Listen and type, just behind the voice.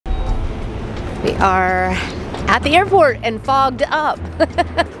We are at the airport and fogged up.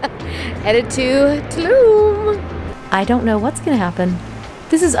 Headed to TULUM. I don't know what's gonna happen.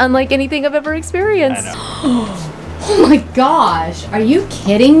 This is unlike anything I've ever experienced. I know. Oh my gosh, are you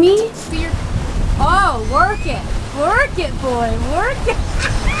kidding me? Oh, work it. Work it, boy. Work it.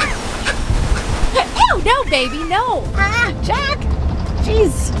 Ew, no, baby, no. Ah, Jack.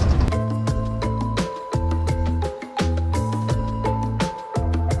 Jeez.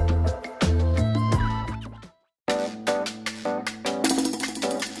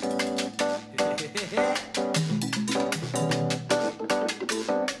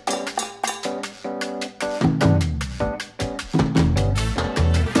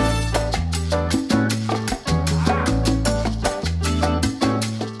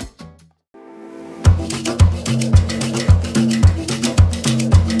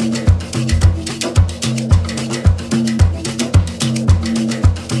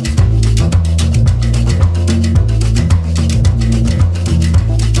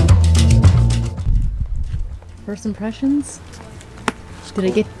 First impressions?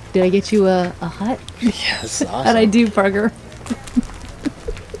 Did I get you a hut? Yes, awesome. How'd I do, Parker?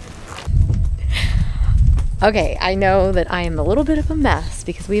 Okay, I know that I am a little bit of a mess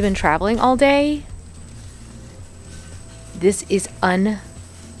because we've been traveling all day. This is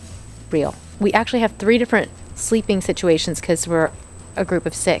unreal. We actually have 3 different sleeping situations because we're a group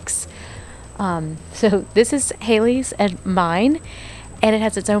of 6. So this is Haley's and mine, and it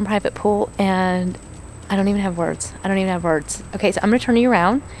has its own private pool, and I don't even have words. I don't even have words. Okay, so I'm gonna turn you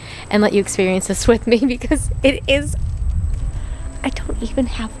around and let you experience this with me because it is, I don't even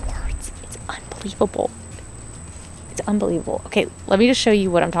have words. It's unbelievable. It's unbelievable. Okay, let me just show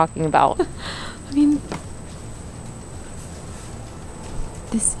you what I'm talking about. I mean,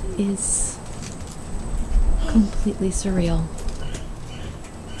 this is completely surreal.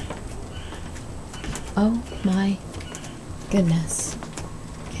 Oh my goodness.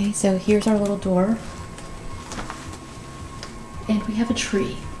 Okay, so here's our little door. And we have a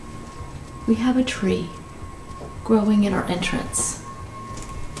tree. We have a tree growing in our entrance.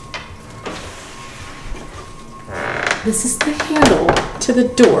 This is the handle to the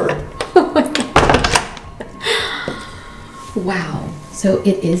door. Oh my gosh. Wow. So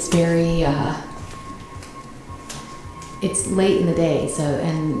it is very, it's late in the day, so,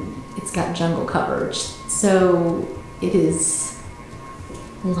 and it's got jungle coverage. So it is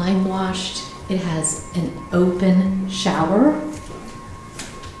lime washed. It has an open shower.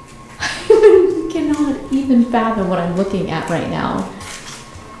 I cannot even fathom what I'm looking at right now.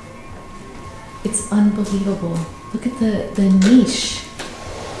 It's unbelievable. Look at the niche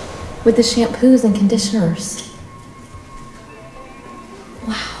with the shampoos and conditioners.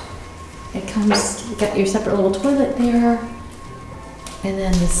 Wow. It comes, you got your separate little toilet there. And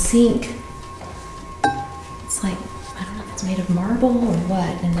then the sink. It's like, I don't know if it's made of marble or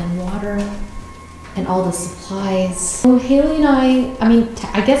what. And then water. And all the supplies. So Haley and I mean,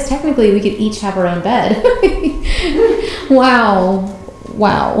 I guess technically we could each have our own bed. Wow.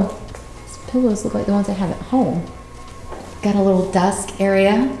 Wow. These pillows look like the ones I have at home. Got a little desk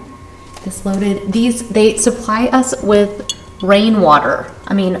area. This loaded, they supply us with rainwater.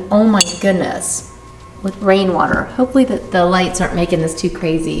 I mean, oh my goodness. With rainwater. Hopefully the lights aren't making this too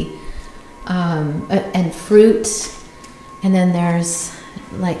crazy. And fruit. And then there's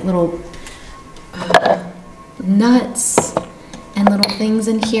like little nuts and little things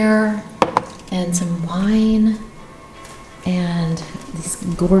in here, and some wine, and this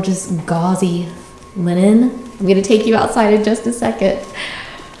gorgeous gauzy linen. I'm gonna take you outside in just a second.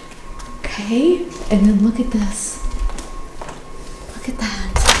 Okay, and then look at this. Look at that.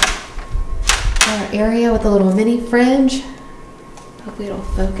 Our area with a little mini fridge. Hopefully it'll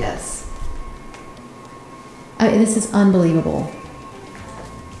focus. I mean, this is unbelievable.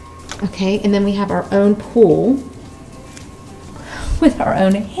 Okay, and then we have our own pool with our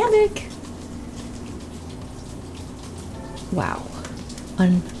own hammock. Wow,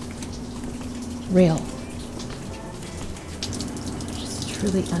 unreal. Just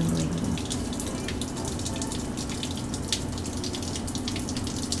truly unbelievable.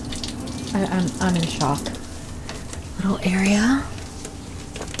 I'm in shock. Little area.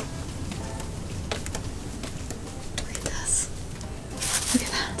 Look at this. Look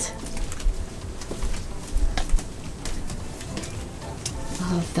at that.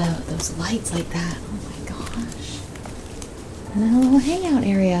 Love those lights like that. Oh my gosh. And then a little hangout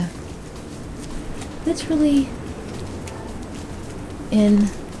area. Literally in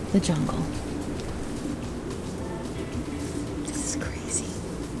the jungle. This is crazy.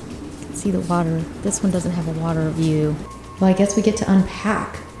 You can see the water. This one doesn't have a water view. Well, I guess we get to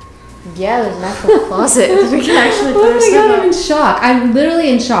unpack. Yeah, there's an actual closet. We can actually put Oh our my stuff god, up. I'm in shock. I'm literally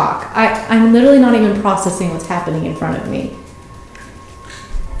in shock. I'm literally not even processing what's happening in front of me.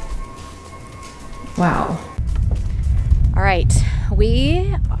 Wow. All right,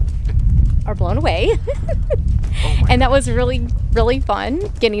 we are blown away. And that was really, really fun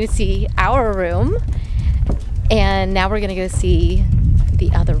getting to see our room. And now we're gonna go see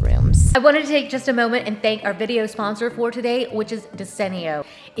the other rooms. I wanted to take just a moment and thank our video sponsor for today, which is Desenio.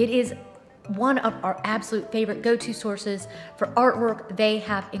 It is one of our absolute favorite go-to sources for artwork. They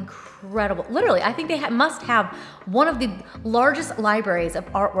have incredible, literally, I think they must have one of the largest libraries of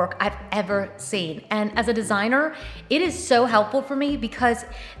artwork I've ever seen. And as a designer, it is so helpful for me because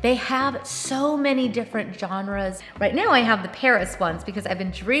they have so many different genres. Right now I have the Paris ones because I've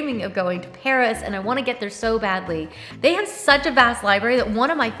been dreaming of going to Paris and I want to get there so badly. They have such a vast library that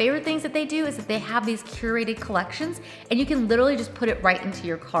one of my favorite things that they do is that they have these curated collections and you can literally just put it right into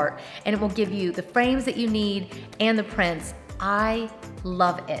your cart and it will give you the frames that you need and the prints. I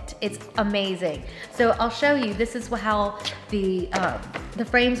love it. It's amazing. So I'll show you, this is how the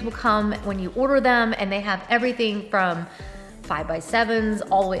frames will come when you order them, and they have everything from 5x7s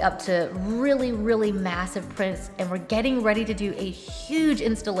all the way up to really, really massive prints. And we're getting ready to do a huge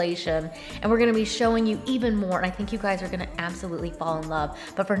installation and we're gonna be showing you even more. And I think you guys are gonna absolutely fall in love.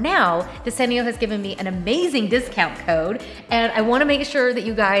 But for now, Desenio has given me an amazing discount code and I wanna make sure that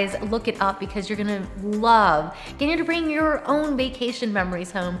you guys look it up because you're gonna love getting to bring your own vacation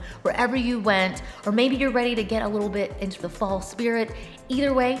memories home wherever you went, or maybe you're ready to get a little bit into the fall spirit.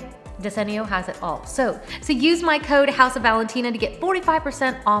 Either way, Desenio has it all. So use my code House of Valentina to get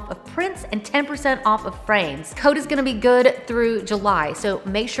 45% off of prints and 10% off of frames. Code is gonna be good through July, so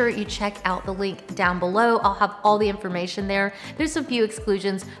make sure you check out the link down below. I'll have all the information there. There's a few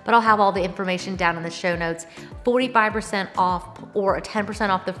exclusions, but I'll have all the information down in the show notes. 45% off or a 10%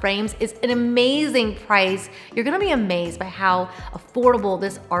 off the frames is an amazing price. You're gonna be amazed by how affordable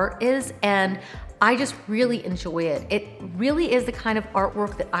this art is, and I just really enjoy it. It really is the kind of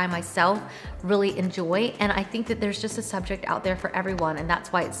artwork that I myself really enjoy, and I think that there's just a subject out there for everyone, and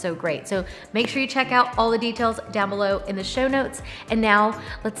that's why it's so great. So make sure you check out all the details down below in the show notes, and now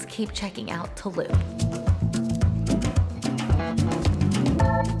let's keep checking out TULUM.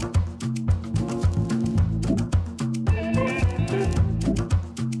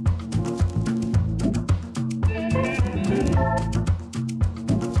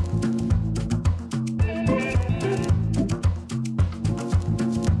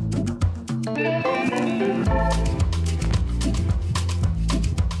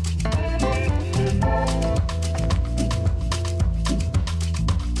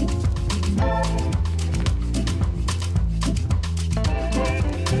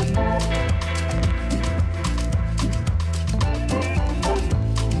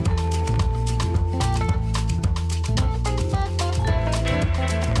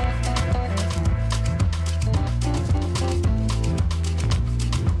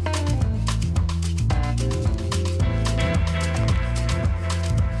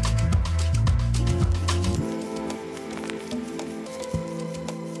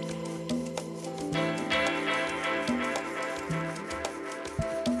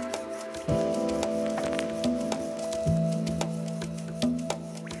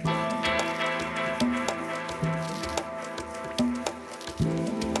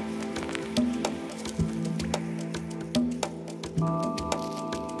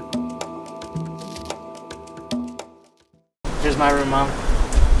 Here's my room, Mom.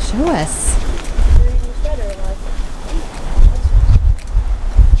 Show us.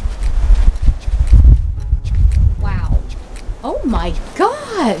 Wow. Oh my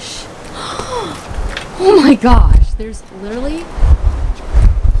gosh. Oh my gosh. There's literally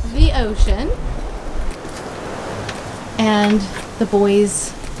the ocean and the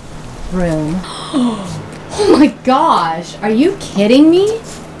boys' room. Oh my gosh. Are you kidding me?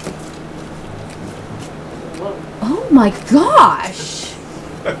 Oh my gosh!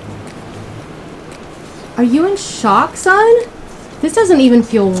 Are you in shock, son? This doesn't even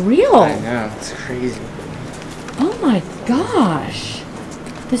feel real. I know, it's crazy. Oh my gosh.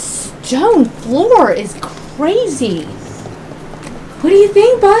 The stone floor is crazy. What do you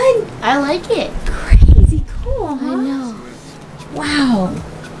think, bud? I like it. Crazy cool, huh? I know. Wow.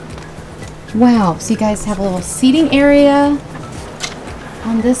 Wow. So you guys have a little seating area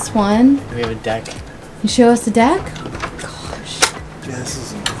on this one. We have a deck. You show us the deck? Gosh. Yeah, this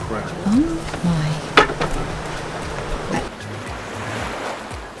is incredible. Oh my.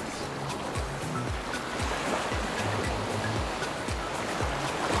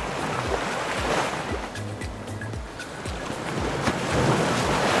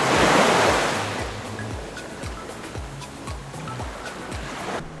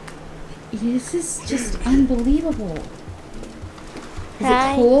 This is just unbelievable. Is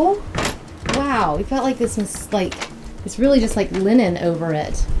Hi. it cool? Wow, we felt like this was like, it's really just like linen over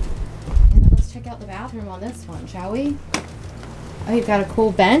it. And then let's check out the bathroom on this one, shall we? Oh, you've got a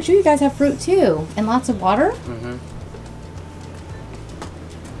cool bench. Oh, you guys have fruit too. And lots of water? Mm-hmm.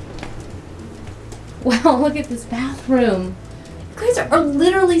 Wow, look at this bathroom. You guys are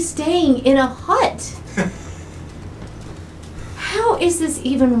literally staying in a hut. How is this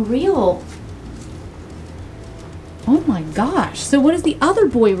even real? Oh my gosh. So what does the other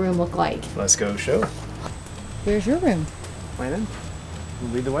boy room look like? Let's go show. Where's your room? Right in. You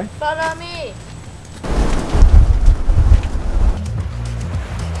lead the way. Follow me.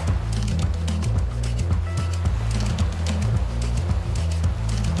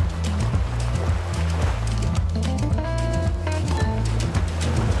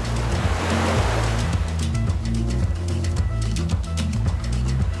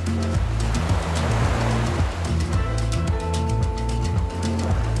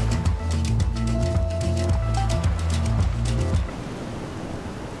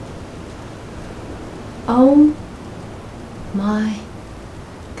 Oh my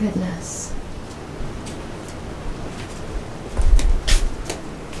goodness.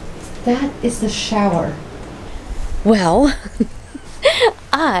 That is the shower. Well,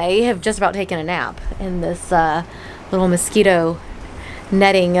 I have just about taken a nap in this little mosquito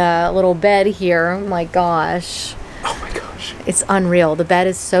netting little bed here. Oh my gosh. Oh my gosh. It's unreal. The bed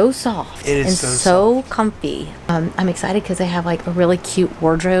is so soft It is and so so comfy. I'm excited because I have like a really cute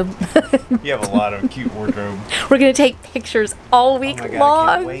wardrobe. You have a lot of cute wardrobe. We're going to take pictures all week Oh my God, long.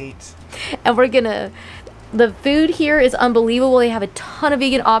 I can't wait. And we're going to... The food here is unbelievable. They have a ton of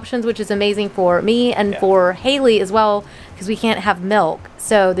vegan options, which is amazing for me and for Haley as well, because we can't have milk.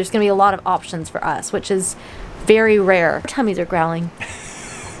 So there's going to be a lot of options for us, which is very rare. Our tummies are growling.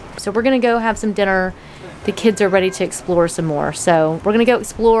 So we're going to go have some dinner. The kids are ready to explore some more. So we're going to go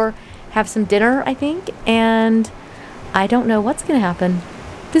explore, have some dinner, I think, and I don't know what's going to happen.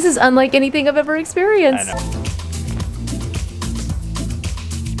 This is unlike anything I've ever experienced. I know.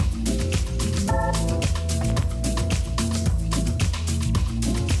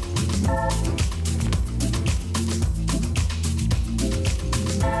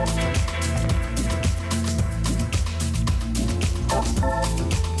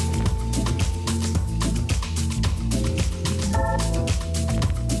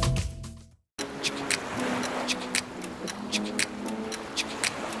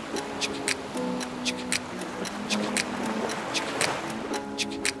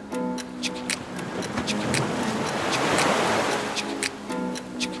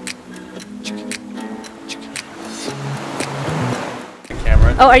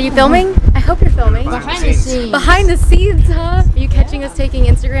 Oh, are you filming? I hope you're filming. Behind the scenes. Behind the scenes, huh? Are you catching us taking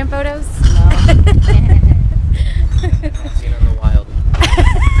Instagram photos? Seen in the wild.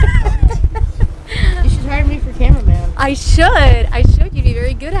 You should hire me for cameraman. I should. I should. You'd be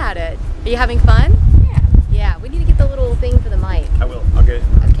very good at it. Are you having fun? Yeah. Yeah. We need to get the little thing for the mic. I will. I'll get it.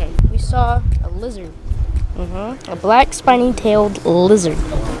 Okay. We saw a lizard. A black spiny-tailed lizard.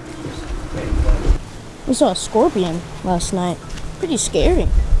 We saw a scorpion last night. Pretty scary.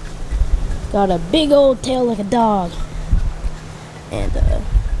 Got a big old tail like a dog. And it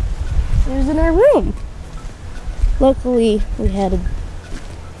was in our room. Luckily, we had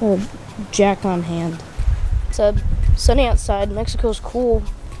a jack on hand. It's sunny outside. Mexico's cool.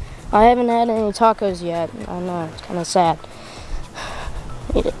 I haven't had any tacos yet. I know, it's kind of sad.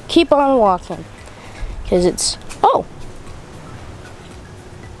 Need to keep on walking. Because it's... Oh!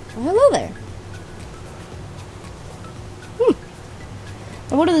 Well, hello there.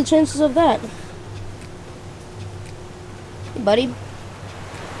 And what are the chances of that? Hey, buddy.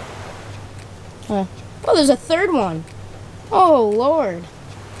 Oh, there's a third one. Oh, Lord.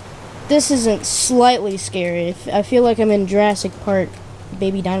 This isn't slightly scary. I feel like I'm in Jurassic Park.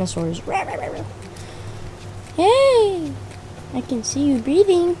 Baby dinosaurs. Hey! I can see you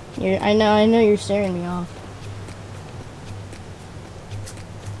breathing. I know you're staring me off.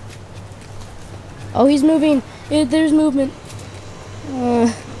 Oh, he's moving. There's movement.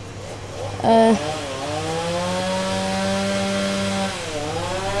 Okay.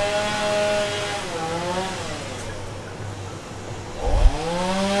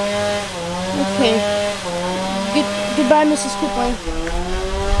 Goodbye, Mrs. Kipling.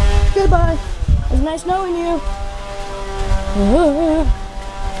 Goodbye. It was nice knowing you.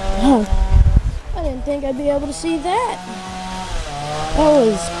 I didn't think I'd be able to see that. That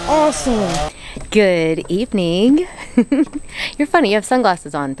was awesome. Good evening. You're funny, you have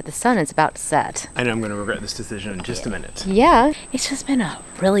sunglasses on, but the sun is about to set. I know I'm going to regret this decision in just a minute. Yeah, it's just been a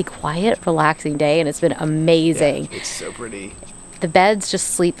really quiet, relaxing day, and it's been amazing. Yeah, it's so pretty. The beds just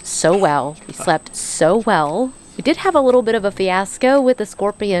sleep so well. We slept so well. We did have a little bit of a fiasco with the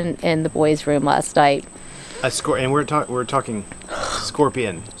scorpion in the boys' room last night. And we're talking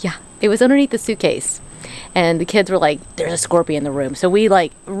scorpion. Yeah, it was underneath the suitcase. And the kids were like, there's a scorpion in the room. So we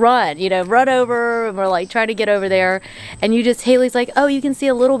like run over, and we're like trying to get over there. And Haley's like, oh, you can see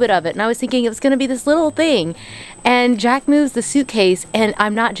a little bit of it. And I was thinking it was going to be this little thing. And Jack moves the suitcase, and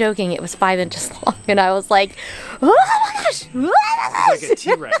I'm not joking, it was 5 inches long. And I was like, oh my gosh, oh my It's like a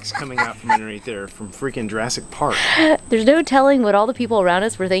T-Rex coming out from underneath there from freaking Jurassic Park. There's no telling what all the people around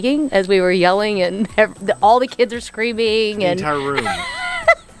us were thinking as we were yelling, and all the kids are screaming. The and entire room.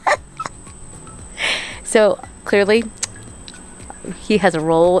 So clearly, he has a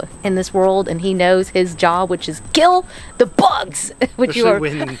role in this world, and he knows his job, which is kill the bugs. Which Especially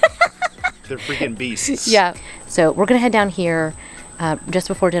when they're freaking beasts. Yeah. So we're gonna head down here just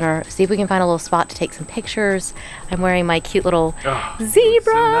before dinner, see if we can find a little spot to take some pictures. I'm wearing my cute little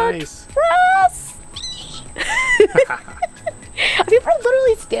zebra so nice. dress. People are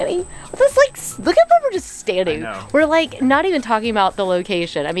literally standing. This look at where we're just standing. I know. We're like not even talking about the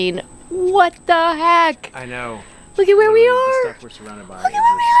location. I mean, what the heck? I know. Look at where we The are. stuff we're surrounded by. Look at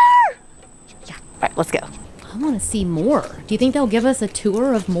where we are. Yeah. All right, let's go. I want to see more. Do you think they'll give us a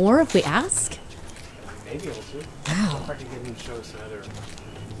tour of more if we ask? Maybe able to. Wow. If I could get him to show us another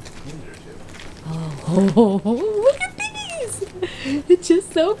unit or two. Oh, look at these. It's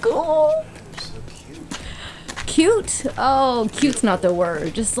just so cool. They're so cute. Cute? Oh, cute's not the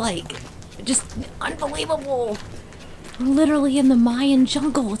word. Just unbelievable. We're literally in the Mayan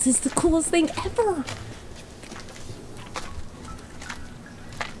jungle. This is the coolest thing ever.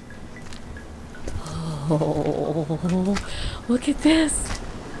 Oh, look at this.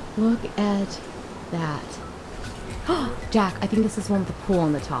 Look at that. Jack, I think this is one with the pool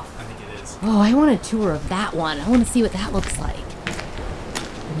on the top. I think it is. Oh, I want a tour of that one. I want to see what that looks like.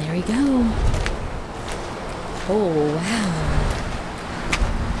 And there we go. Oh, wow.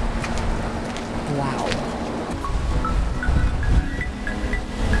 Wow.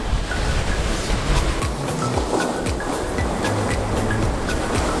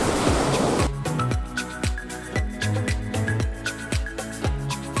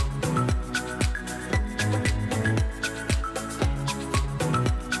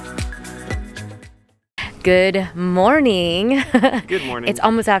 Good morning. Good morning. It's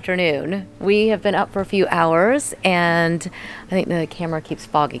almost afternoon. We have been up for a few hours, and I think the camera keeps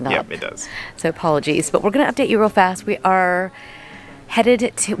fogging up. Yep, it does. So apologies, but we're going to update you real fast. We are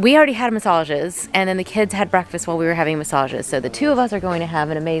headed to, we already had massages, and then the kids had breakfast while we were having massages. So the two of us are going to have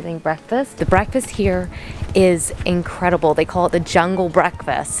an amazing breakfast. The breakfast here is incredible. They call it the jungle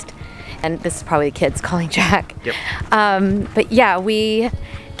breakfast. And this is probably the kids calling Jack. Yep. But yeah, we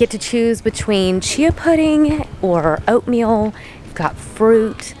get to choose between chia pudding or oatmeal. We've got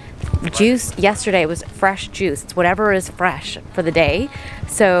fruit, juice. Yesterday was fresh juice. It's whatever is fresh for the day.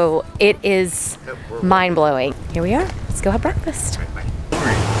 So it is mind-blowing. Here we are. Let's go have breakfast.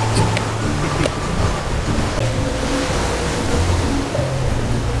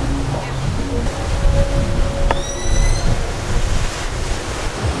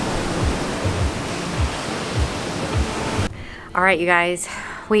 All right, you guys,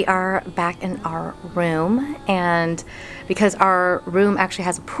 we are back in our room, and because our room actually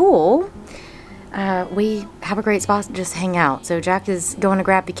has a pool, we have a great spot to just hang out. So Jack is going to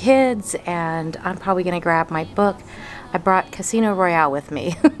grab the kids, and I'm probably going to grab my book. I brought Casino Royale with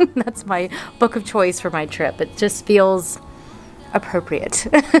me. That's my book of choice for my trip. It just feels appropriate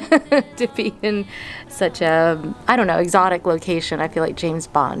to be in such a, I don't know, exotic location. I feel like James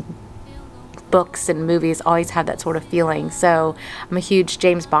Bond books and movies always have that sort of feeling. So I'm a huge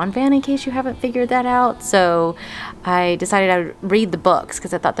James Bond fan, in case you haven't figured that out. So I decided I would read the books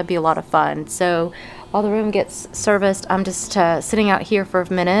because I thought that'd be a lot of fun. So while the room gets serviced, I'm just sitting out here for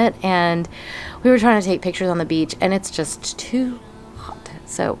a minute, and we were trying to take pictures on the beach, and it's just too hot.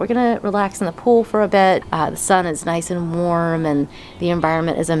 So we're gonna relax in the pool for a bit. The sun is nice and warm, and the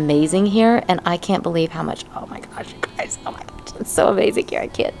environment is amazing here, and I can't believe how much, oh my gosh, you guys, oh my gosh, it's so amazing here. I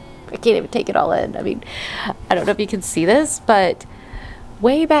can't even take it all in. I mean, I don't know if you can see this, but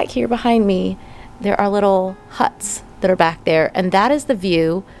way back here behind me, there are little huts that are back there, and that is the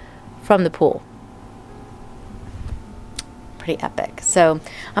view from the pool. Pretty epic. So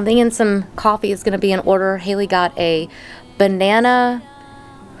I'm thinking some coffee is going to be in order. Haley got a banana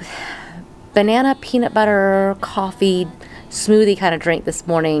peanut butter coffee smoothie kind of drink this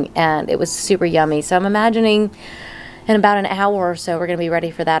morning, and it was super yummy. So I'm imagining in about an hour or so, we're going to be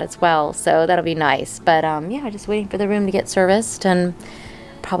ready for that as well. So that'll be nice. But yeah, just waiting for the room to get serviced and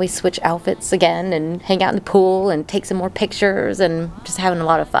probably switch outfits again and hang out in the pool and take some more pictures and just having a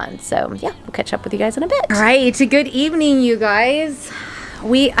lot of fun. So yeah, we'll catch up with you guys in a bit. All right, good evening, you guys.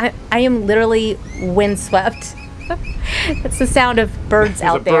 I am literally windswept. That's the sound of birds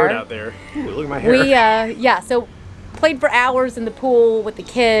out there. There's a bird out there. Ooh, look at my hair. We yeah, so played for hours in the pool with the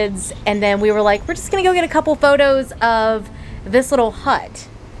kids, and then we were like, we're just gonna go get a couple photos of this little hut.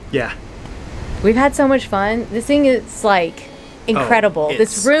 Yeah. We've had so much fun. This thing is like incredible. Oh,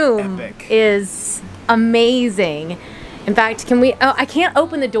 this room epic. is amazing. In fact, can we? Oh, I can't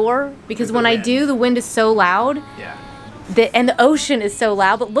open the door because when I do, the wind is so loud. Yeah. And the ocean is so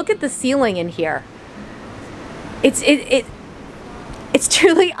loud. But look at the ceiling in here. It's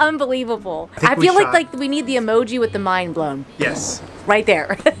truly unbelievable. I feel like we need the emoji with the mind blown. Yes. Right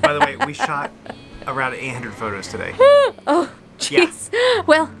there. By the way, we shot around 800 photos today. Oh, jeez. Yeah.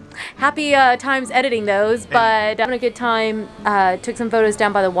 Well, happy times editing those, but having a good time. Took some photos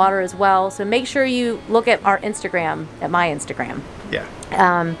down by the water as well. So make sure you look at our Instagram, at my Instagram. Yeah.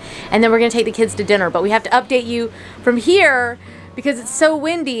 And then we're going to take the kids to dinner, but we have to update you from here because it's so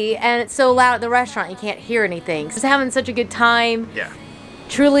windy and it's so loud at the restaurant you can't hear anything. Just having such a good time. Yeah.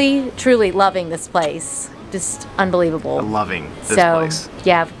 Truly, truly loving this place. Just unbelievable. I'm loving this place.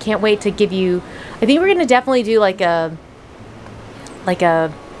 Yeah, can't wait to give you. I think we're gonna definitely do like a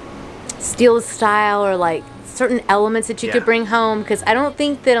steel style or like certain elements that you could bring home, because I don't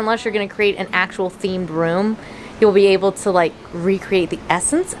think that unless you're gonna create an actual themed room, you'll be able to like recreate the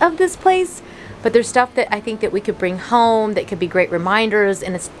essence of this place. But there's stuff that I think that we could bring home that could be great reminders,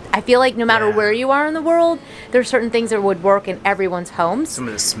 and I feel like no matter where you are in the world, there's certain things that would work in everyone's homes. Some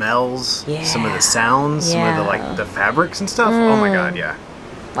of the smells, some of the sounds, some of the like the fabrics and stuff. Oh my god, yeah.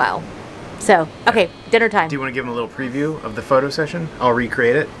 Wow. So, okay, dinner time. Do you want to give them a little preview of the photo session? I'll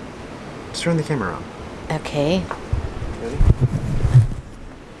recreate it. Just turn the camera on. Okay. Ready?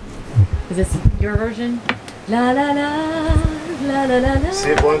 Is this your version? La la la, la la la la. See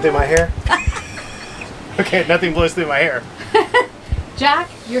it blowing through my hair? Okay, nothing blows through my hair. Jack,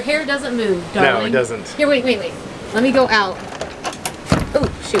 your hair doesn't move, darling. No, it doesn't. Here, wait. Let me go out. Oh,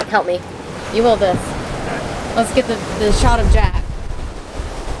 shoot, help me. You hold this. Let's get the shot of Jack.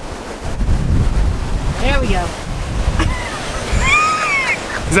 There we go.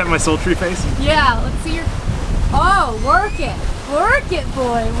 Is that my sultry face? Yeah, let's see your... Oh, work it. Work it,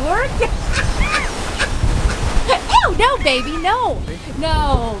 boy. Work it. Ew, no, baby, no.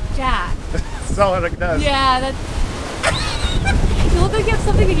 No, Jack. That's all it does. Yeah, that's... You look like you have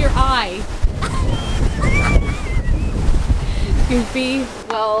something in your eye. Goofy.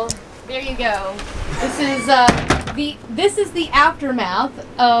 Well, there you go. This is the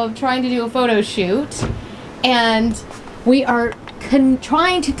aftermath of trying to do a photo shoot, and we are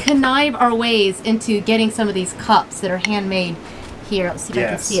trying to connive our ways into getting some of these cups that are handmade here. Let's see if I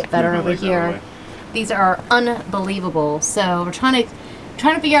can see it better over here. These are unbelievable. So we're trying to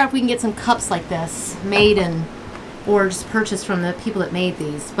figure out if we can get some cups like this made or just purchased from the people that made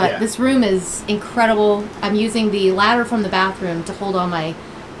these. But this room is incredible. I'm using the ladder from the bathroom to hold all my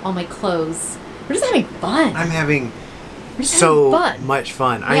clothes. We're just having fun. I'm having so much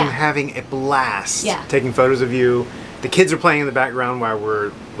fun. I'm having a blast taking photos of you. The kids are playing in the background while we're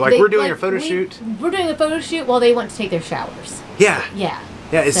doing a photo shoot. We're doing a photo shoot while they went to take their showers. Yeah. Yeah.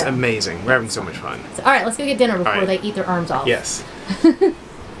 Yeah, it's amazing. We're having so much fun. So, all right, let's go get dinner before they eat their arms off. Yes.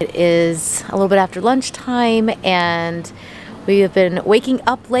 It is a little bit after lunchtime, and we have been waking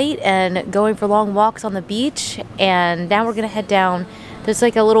up late and going for long walks on the beach, and now we're going to head down. There's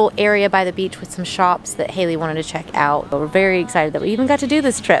like a little area by the beach with some shops that Haley wanted to check out. But we're very excited that we even got to do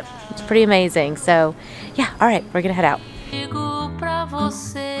this trip. It's pretty amazing. So, yeah, all right, we're going to head out.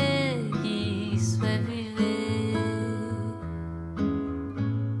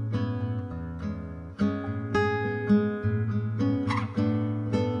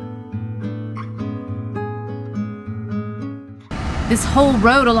 This whole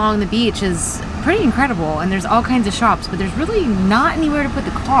road along the beach is pretty incredible, and there's all kinds of shops, but there's really not anywhere to put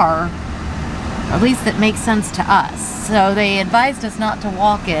the car, or at least that makes sense to us. So they advised us not to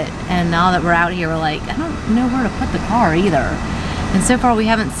walk it, and now that we're out here, we're like, I don't know where to put the car either. And so far we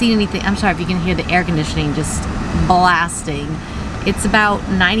haven't seen anything. I'm sorry if you can hear the air conditioning just blasting. It's about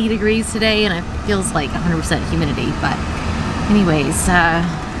 90 degrees today, and it feels like 100% humidity, but anyways,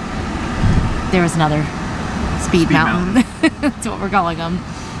 there was another speed mountain. That's what we're calling them.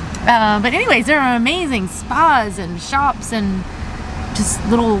 But anyways, there are amazing spas and shops and just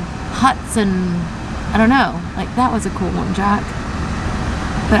little huts, and I don't know, like that was a cool one, Jack.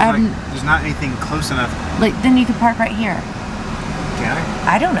 But there's not anything close enough Like, then you could park right here. Can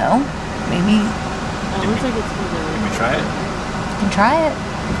I? I don't know. Maybe. It looks like it's Can we try it? You can try it.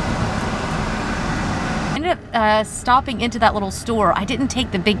 I ended up stopping into that little store. I didn't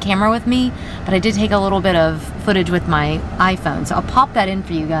take the big camera with me, but I did take a little bit of footage with my iPhone. So I'll pop that in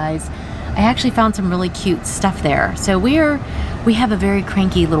for you guys. I actually found some really cute stuff there. So we have a very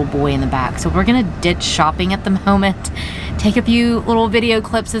cranky little boy in the back. So we're gonna ditch shopping at the moment, take a few little video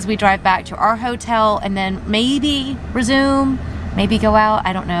clips as we drive back to our hotel, and then maybe resume, maybe go out,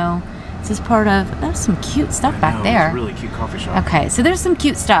 I don't know. This is part of, there's some cute stuff back there. It's a really cute coffee shop. Okay, so there's some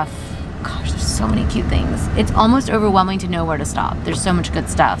cute stuff. Gosh, there's so many cute things. It's almost overwhelming to know where to stop. There's so much good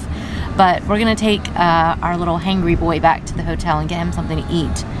stuff. But we're gonna take our little hangry boy back to the hotel and get him something to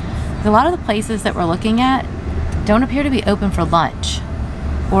eat. A lot of the places that we're looking at don't appear to be open for lunch.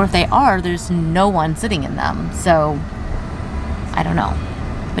 Or if they are, there's no one sitting in them. So, I don't know.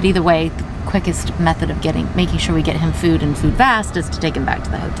 But either way, the quickest method of making sure we get him food and food fast is to take him back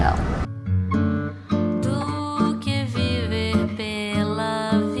to the hotel.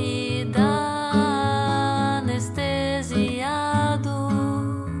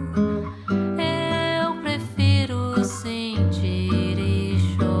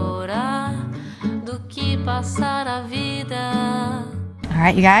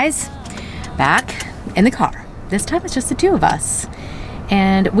 Alright, you guys, back in the car. This time it's just the two of us.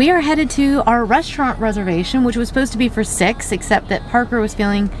 And we are headed to our restaurant reservation, which was supposed to be for 6, except that Parker was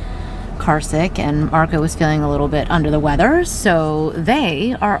feeling car sick and Marco was feeling a little bit under the weather. So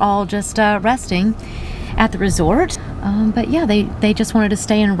they are all just resting at the resort. But yeah, they just wanted to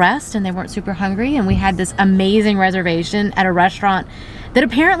stay and rest, and they weren't super hungry. And we had this amazing reservation at a restaurant that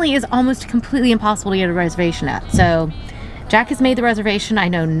apparently is almost completely impossible to get a reservation at. So Jack has made the reservation. I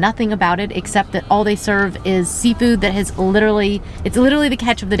know nothing about it except that all they serve is seafood that has literally, it's literally the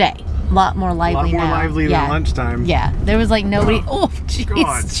catch of the day. A lot more lively now. A lot more lively than lunchtime. Yeah, there was like nobody. Oh, jeez.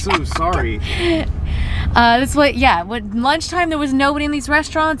 God, so sorry. This way, yeah. When lunchtime, there was nobody in these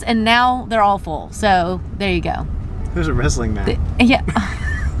restaurants, and now they're all full. So there you go. There's a wrestling mat. Yeah.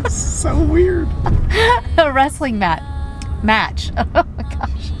 So weird. A wrestling match. Oh my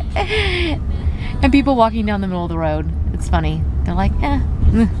gosh. And people walking down the middle of the road. It's funny. They're like,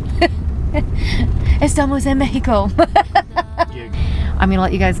 estamos en Mexico. I'm gonna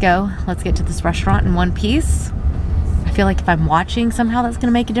let you guys go. Let's get to this restaurant in one piece. I feel like if I'm watching somehow that's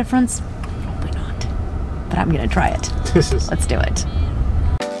gonna make a difference. Probably not. But I'm gonna try it. Let's do it.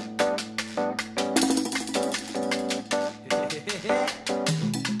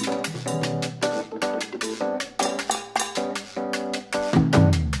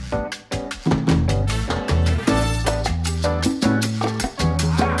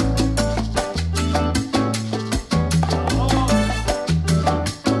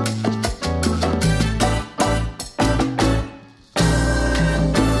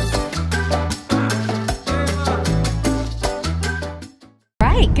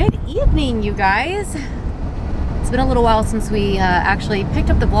 You guys, it's been a little while since we actually picked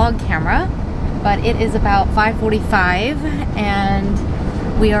up the vlog camera, but it is about 5:45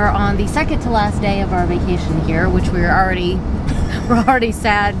 and we are on the second to last day of our vacation here, which we're already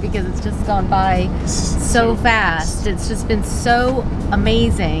sad because it's just gone by so fast. It's just been so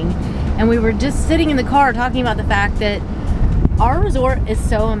amazing, and we were just sitting in the car talking about the fact that our resort is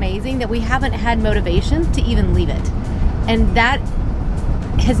so amazing that we haven't had motivation to even leave it, and that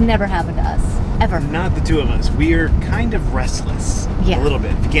has never happened to us, ever. Not the two of us. We are kind of restless. Yeah. A little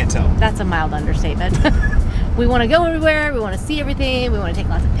bit, if you can't tell. That's a mild understatement. We want to go everywhere, we want to see everything, we want to take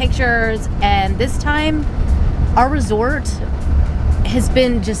lots of pictures, and this time, our resort has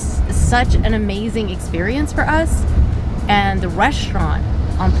been just such an amazing experience for us, and the restaurant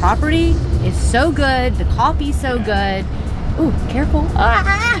on property is so good, the coffee's so good. Ooh, careful.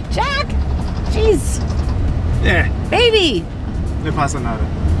 Ah, Jack! Jeez. Yeah. Baby! No pasa nada.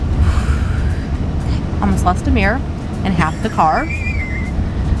 Almost lost a mirror and half the car.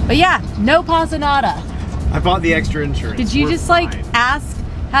 But yeah, no pasa nada. I bought the extra insurance. Did you just like ask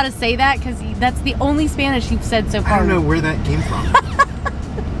how to say that? Because that's the only Spanish you've said so far. I don't know where that came from.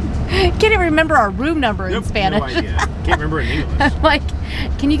 Can't even remember our room number in Spanish. No idea. Can't remember it in English. I'm like,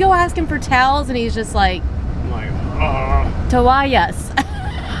 can you go ask him for towels? And he's just like, toallas.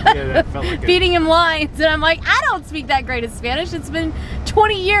 Yeah, that felt like feeding him lines, and I'm like, I don't speak that great of Spanish. It's been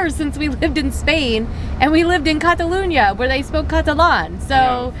 20 years since we lived in Spain, and we lived in Catalonia where they spoke Catalan.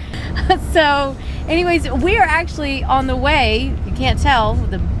 So, so anyways, we are actually on the way. You can't tell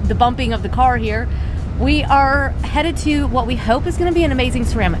the bumping of the car here. We are headed to what we hope is going to be an amazing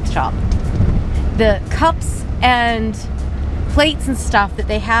ceramics shop. The cups and plates and stuff that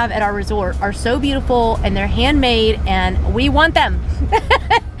they have at our resort are so beautiful, and they're handmade, and we want them.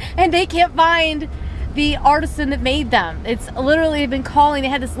 And they can't find the artisan that made them. It's literally been calling. They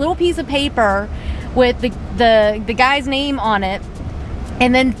had this little piece of paper with the guy's name on it,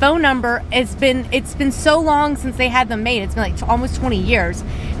 and then phone number. It's been so long since they had them made. It's been like almost 20 years.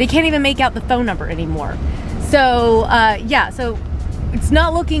 They can't even make out the phone number anymore. So yeah, so it's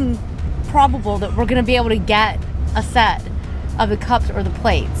not looking probable that we're gonna be able to get a set of the cups or the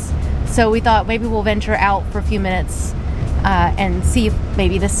plates. So we thought maybe we'll venture out for a few minutes and see if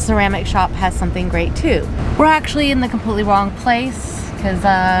maybe this ceramic shop has something great too. We're actually in the completely wrong place because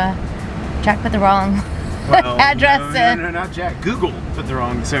Jack put the wrong address in. No, not Jack. Google put the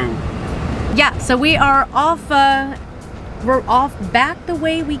wrong. So yeah, so we are off. We're off back the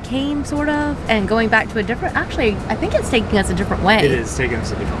way we came, sort of, and going back to a different. Actually, I think it's taking us a different way. It is taking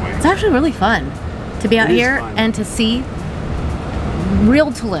us a different way. It's actually really fun to be out here and to see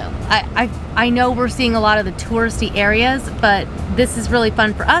real Tulum. I know we're seeing a lot of the touristy areas, but this is really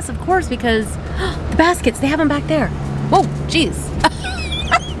fun for us, of course, because the baskets, they have them back there. Whoa, jeez.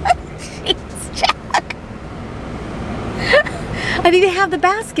 Jeez, Jack. I think they have the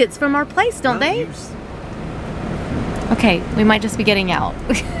baskets from our place, don't they? Okay, we might just be getting out.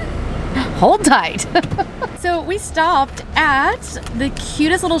 Hold tight. So we stopped at the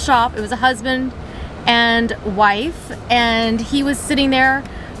cutest little shop. It was a husband and wife, and he was sitting there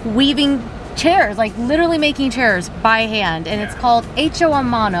weaving chairs, like literally making chairs by hand, and it's called Hecho a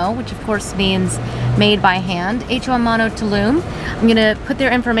Mano, which of course means made by hand. Hecho a Mano Tulum. I'm gonna put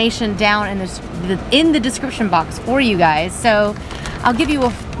their information down in the description box for you guys, so I'll give you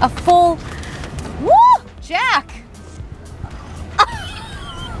a full. Woo, Jack!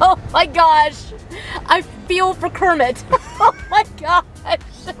 Oh my gosh, I feel for Kermit. Oh my gosh.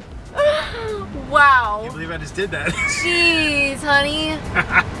 Wow. I can't believe I just did that. Jeez, honey.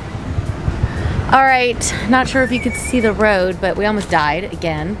 All right, not sure if you could see the road, but we almost died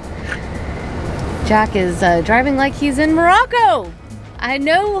again. Jack is driving like he's in Morocco. I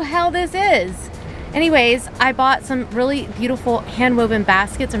know how this is. Anyways, I bought some really beautiful hand-woven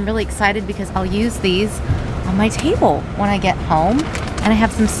baskets. I'm really excited because I'll use these on my table when I get home. And I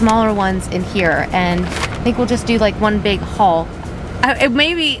have some smaller ones in here, and I think we'll just do like one big haul.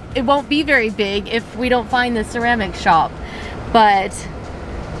 Maybe it won't be very big if we don't find the ceramic shop, but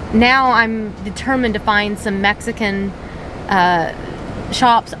now I'm determined to find some Mexican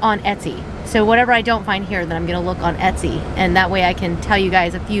shops on Etsy. So whatever I don't find here, then I'm gonna look on Etsy, and that way I can tell you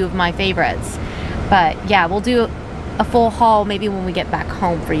guys a few of my favorites. But yeah, we'll do a full haul maybe when we get back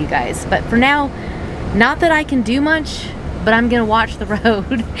home for you guys. But for now, not that I can do much, but I'm gonna watch the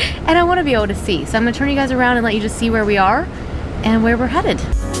road and I wanna be able to see. So I'm gonna turn you guys around and let you just see where we are and where we're headed.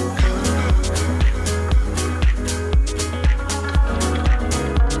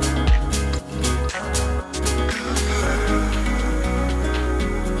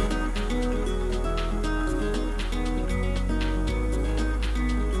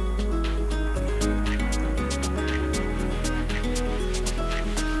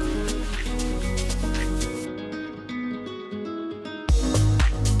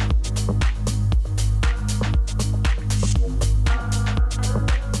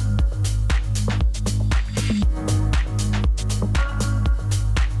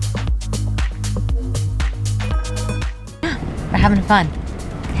 Having fun,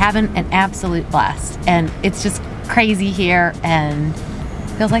 having an absolute blast, and it's just crazy here and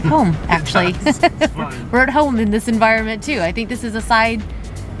feels like home. Actually, we're at home in this environment too. I think this is a side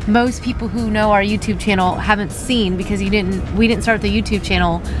most people who know our YouTube channel haven't seen, because we didn't start the YouTube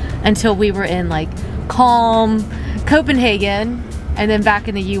channel until we were in like calm Copenhagen and then back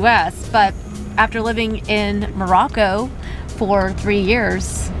in the US. But after living in Morocco for 3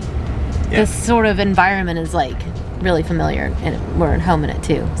 years, this sort of environment is like really familiar, and we're at home in it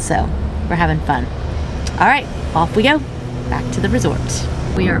too, so we're having fun. All right, off we go back to the resort.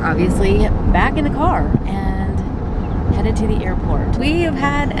 We are obviously back in the car and headed to the airport. We have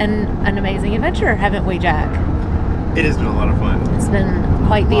had an amazing adventure, haven't we, Jack? It has been a lot of fun. It's been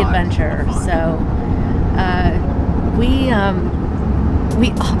quite the adventure. So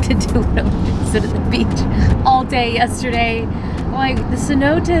we opted to sit at the beach all day yesterday. Like the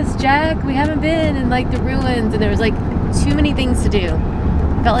cenotes, Jack, we haven't been, and like the ruins, and there was like too many things to do.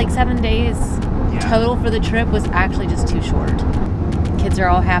 Felt like 7 days total for the trip was actually just too short. Kids are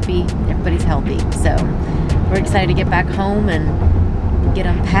all happy, everybody's healthy, so we're excited to get back home and get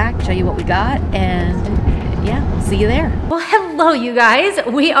unpacked, show you what we got, and yeah, we'll see you there. Well, hello you guys.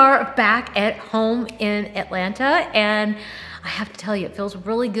 We are back at home in Atlanta, and I have to tell you, it feels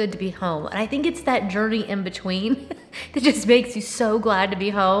really good to be home. And I think it's that journey in between that just makes you so glad to be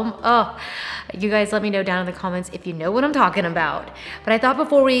home. Oh, you guys let me know down in the comments if you know what I'm talking about. But I thought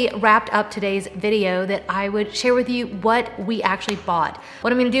before we wrapped up today's video that I would share with you what we actually bought.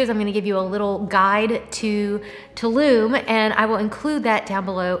 What I'm gonna do is I'm gonna give you a little guide to TULUM, and I will include that down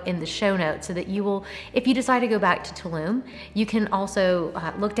below in the show notes so that you will, if you decide to go back to TULUM, you can also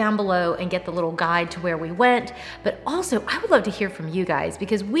look down below and get the little guide to where we went. But also, I would love to hear from you guys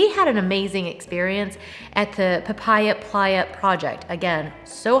because we had an amazing experience at the Papaya Playa project. Again,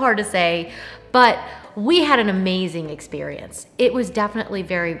 so hard to say, but we had an amazing experience. It was definitely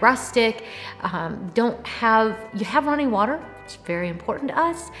very rustic. You have running water. It's very important to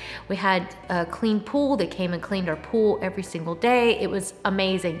us. We had a clean pool. They came and cleaned our pool every single day. It was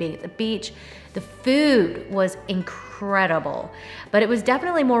amazing being at the beach. The food was incredible, but it was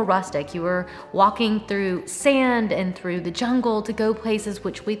definitely more rustic. You were walking through sand and through the jungle to go places,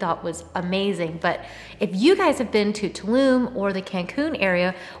 which we thought was amazing. But if you guys have been to TULUM or the Cancun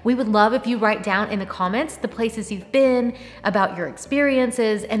area, we would love if you write down in the comments the places you've been, about your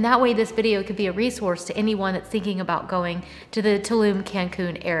experiences, and that way this video could be a resource to anyone that's thinking about going to the TULUM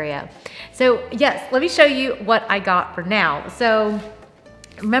Cancun area. So yes, let me show you what I got for now. So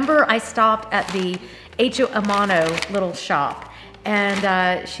remember I stopped at the H.O. Amano little shop,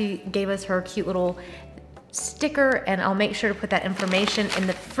 and she gave us her cute little sticker, and I'll make sure to put that information in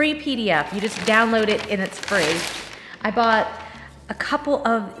the free PDF. You just download it and it's free. I bought a couple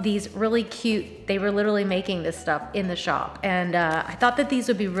of these really cute, they were literally making this stuff in the shop, and I thought that these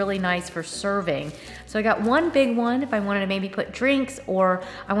would be really nice for serving. So I got one big one if I wanted to maybe put drinks, or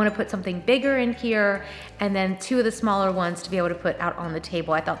I want to put something bigger in here, and then two of the smaller ones to be able to put out on the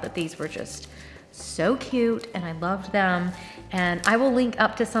table. I thought that these were just so cute and I loved them, and I will link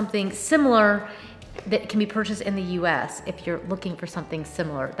up to something similar that can be purchased in the US if you're looking for something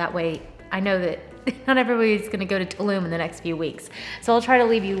similar. That way I know that not everybody's gonna go to TULUM in the next few weeks. So I'll try to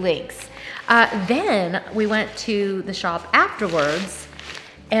leave you links. Then we went to the shop afterwards,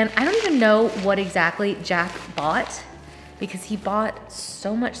 and I don't even know what exactly Jack bought because he bought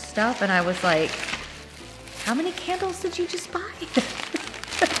so much stuff, and I was like, how many candles did you just buy?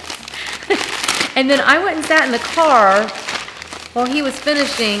 And then I went and sat in the car while he was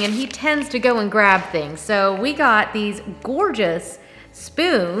finishing, and he tends to go and grab things. So we got these gorgeous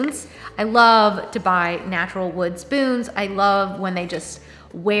spoons. I love to buy natural wood spoons. I love when they just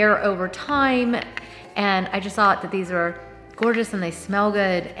wear over time, and I just thought that these are gorgeous and they smell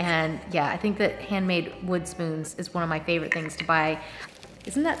good. And yeah, I think that handmade wood spoons is one of my favorite things to buy.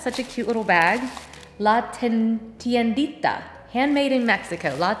 Isn't that such a cute little bag? La Tiendita, handmade in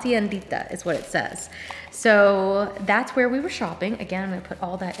Mexico. La Tiendita is what it says. So that's where we were shopping. Again, I'm gonna put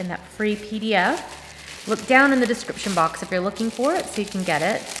all that in that free PDF. Look down in the description box if you're looking for it so you can get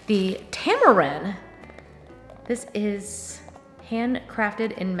it. The tamarind, this is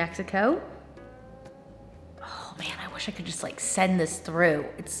handcrafted in Mexico. Oh man, I wish I could just like send this through.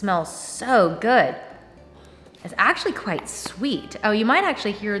 It smells so good. It's actually quite sweet. Oh, you might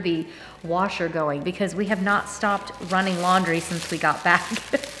actually hear the washer going because we have not stopped running laundry since we got back.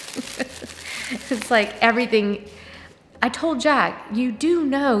 It's like everything. I told Jack, you do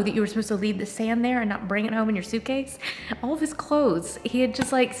know that you were supposed to leave the sand there and not bring it home in your suitcase? All of his clothes, he had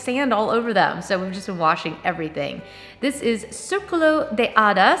just like sand all over them. So we've just been washing everything. This is Círculo de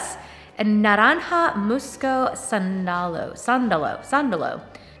Hadas and Naranja Musco Sándalo.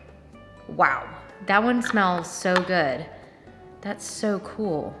 Wow, that one smells so good. That's so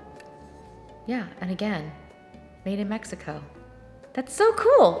cool. Yeah, and again, made in Mexico. That's so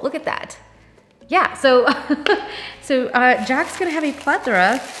cool, look at that. Yeah, so Jack's gonna have a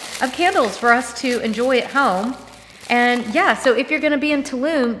plethora of candles for us to enjoy at home. And yeah, so if you're gonna be in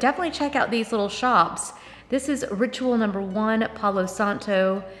TULUM, definitely check out these little shops. This is ritual number 1, Palo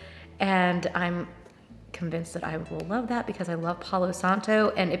Santo, and I'm convinced that I will love that because I love Palo Santo.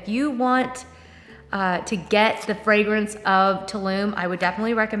 And if you want to get the fragrance of TULUM, I would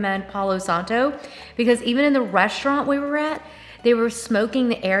definitely recommend Palo Santo because even in the restaurant we were at, they were smoking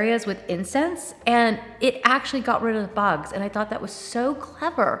the areas with incense, and it actually got rid of the bugs, and I thought that was so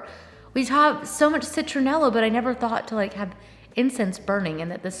clever. We have so much citronella, but I never thought to like have incense burning and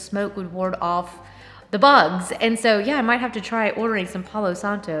that the smoke would ward off the bugs. And so yeah, I might have to try ordering some Palo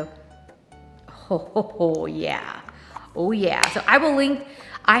Santo. Oh yeah. Oh yeah. So I will link,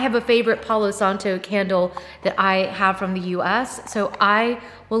 I have a favorite Palo Santo candle that I have from the US. So I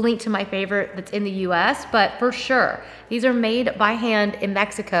will link to my favorite that's in the US, but for sure, these are made by hand in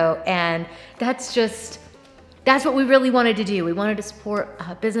Mexico, and that's what we really wanted to do. We wanted to support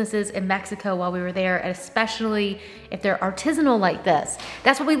businesses in Mexico while we were there, and especially if they're artisanal like this.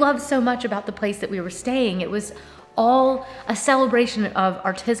 That's what we loved so much about the place that we were staying. It was all a celebration of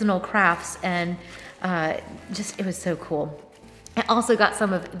artisanal crafts, and just, it was so cool. I also got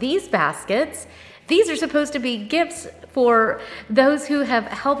some of these baskets. These are supposed to be gifts for those who have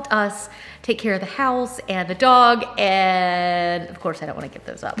helped us take care of the house and the dog, and of course I don't want to give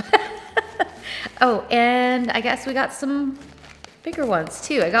those up. Oh, and I guess we got some bigger ones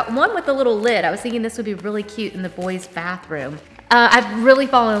too. I got one with a little lid. I was thinking this would be really cute in the boys' bathroom. I've really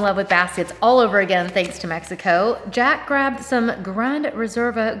fallen in love with baskets all over again thanks to Mexico. Jack grabbed some Grand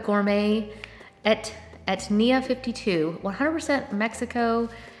Reserva Gourmet Etnia 52, 100% Mexico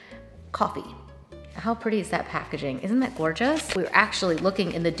coffee. How pretty is that packaging? Isn't that gorgeous? We were actually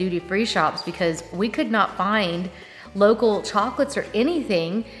looking in the duty-free shops because we could not find local chocolates or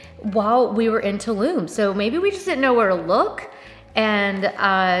anything while we were in Tulum. So maybe we just didn't know where to look, and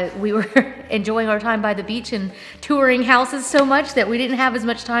we were enjoying our time by the beach and touring houses so much that we didn't have as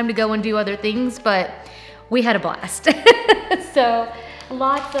much time to go and do other things, but we had a blast. So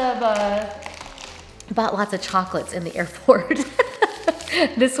bought lots of chocolates in the airport.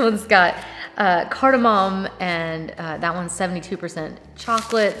 This one's got cardamom, and that one's 72%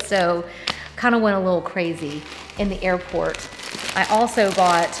 chocolate, so kind of went a little crazy in the airport. I also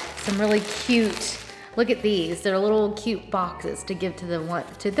bought some really cute, look at these, they're little cute boxes to give to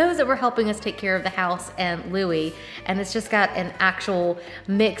those that were helping us take care of the house and Louie, and it's just got an actual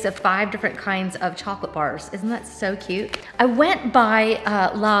mix of 5 different kinds of chocolate bars. Isn't that so cute? I went by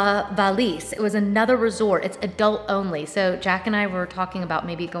La Valise. It was another resort. It's adult only, so Jack and I were talking about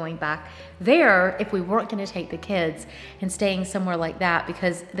maybe going back there if we weren't going to take the kids and staying somewhere like that,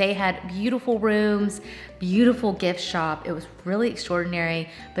 because they had beautiful rooms, beautiful gift shop. It was really extraordinary,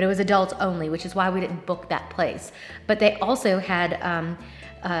 but it was adults only, which is why we didn't book that place. But they also had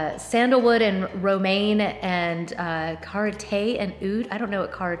sandalwood and romaine and karate and oud. I don't know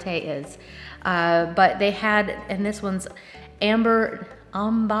what karate is, but they had, and this one's amber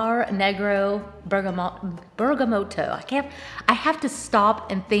negro bergamoto. I have to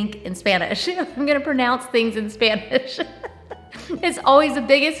stop and think in Spanish. I'm gonna pronounce things in Spanish. It's always the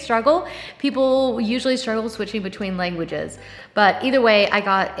biggest struggle. People usually struggle switching between languages. But either way, I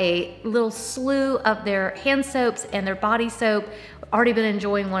got a little slew of their hand soaps and their body soap. Already been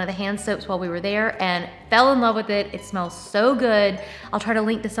enjoying one of the hand soaps while we were there and fell in love with it. It smells so good. I'll try to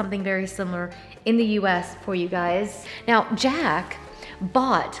link to something very similar in the US for you guys. Now, Jack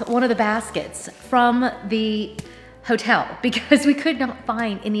bought one of the baskets from the hotel because we could not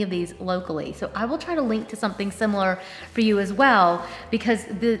find any of these locally. So I will try to link to something similar for you as well, because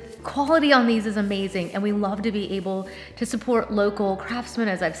the quality on these is amazing and we love to be able to support local craftsmen,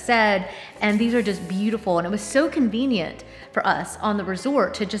 as I've said, and these are just beautiful. And it was so convenient for us on the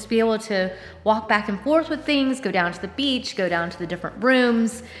resort to just be able to walk back and forth with things, go down to the beach, go down to the different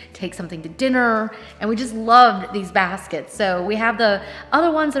rooms, take something to dinner, and we just loved these baskets. So we have the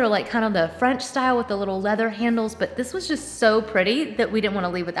other ones that are like kind of the French style with the little leather handles, but this was just so pretty that we didn't want to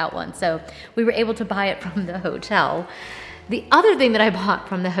leave without one. So we were able to buy it from the hotel. The other thing that I bought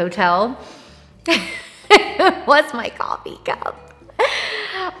from the hotel was my coffee cup.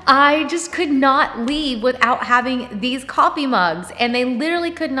 I just could not leave without having these coffee mugs, and they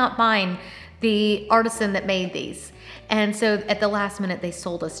literally could not find the artisan that made these. And so at the last minute, they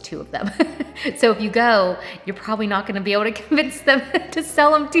sold us 2 of them. So if you go, you're probably not going to be able to convince them to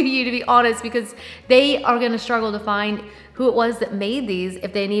sell them to you, to be honest, because they are going to struggle to find who it was that made these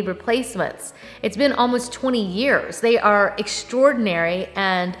if they need replacements. It's been almost 20 years. They are extraordinary,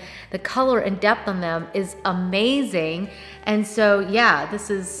 and the color and depth on them is amazing. And so, yeah,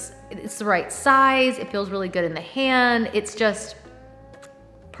 it's the right size. It feels really good in the hand. It's just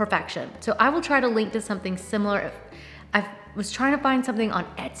perfection. So I will try to link to something similar. I was trying to find something on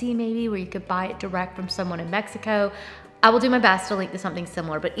Etsy maybe where you could buy it direct from someone in Mexico. I will do my best to link to something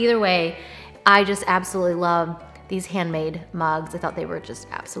similar, but either way, I just absolutely love these handmade mugs. I thought they were just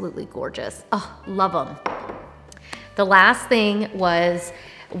absolutely gorgeous. Oh, love them. The last thing was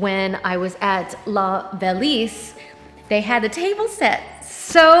when I was at La Valise, they had the table set.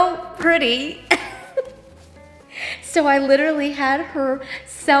 So pretty. So I literally had her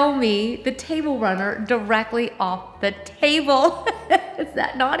sell me the table runner directly off the table. Is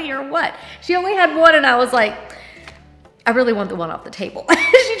that naughty or what? She only had one, and I was like, I really want the one off the table.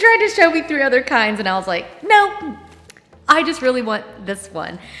 She tried to show me 3 other kinds, and I was like, no, I just really want this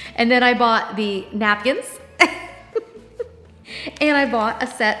one. And then I bought the napkins, and I bought a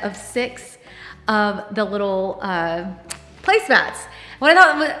set of 6 of the little placemats.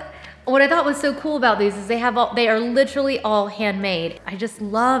 What I thought was so cool about these is they are literally all handmade. I just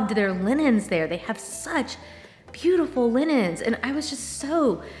loved their linens there. They have such beautiful linens, and I was just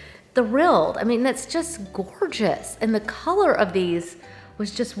so thrilled. I mean, that's just gorgeous. And the color of these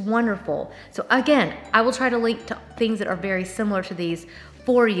was just wonderful. So again, I will try to link to things that are very similar to these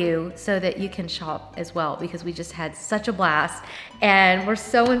for you so that you can shop as well, because we just had such a blast and we're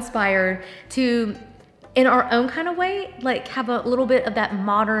so inspired to, in our own kind of way, like have a little bit of that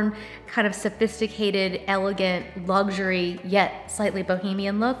modern kind of sophisticated, elegant, luxury, yet slightly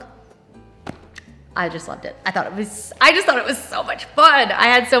bohemian look. I just loved it. I just thought it was so much fun. I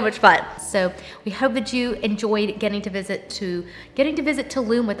had so much fun. So we hope that you enjoyed getting to visit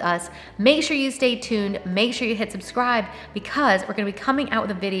TULUM with us. Make sure you stay tuned. Make sure you hit subscribe, because we're gonna be coming out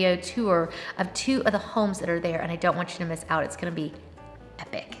with a video tour of 2 of the homes that are there, and I don't want you to miss out. It's gonna be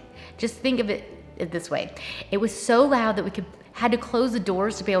epic. Just think of it this way. It was so loud that we had to close the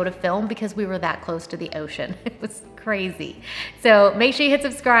doors to be able to film because we were that close to the ocean. It was crazy. So make sure you hit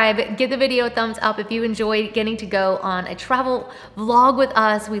subscribe, give the video a thumbs up if you enjoyed getting to go on a travel vlog with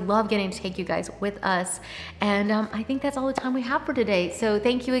us. We love getting to take you guys with us. And I think that's all the time we have for today. So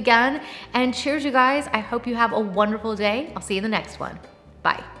thank you again, and cheers, you guys. I hope you have a wonderful day. I'll see you in the next one.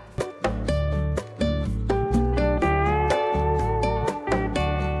 Bye.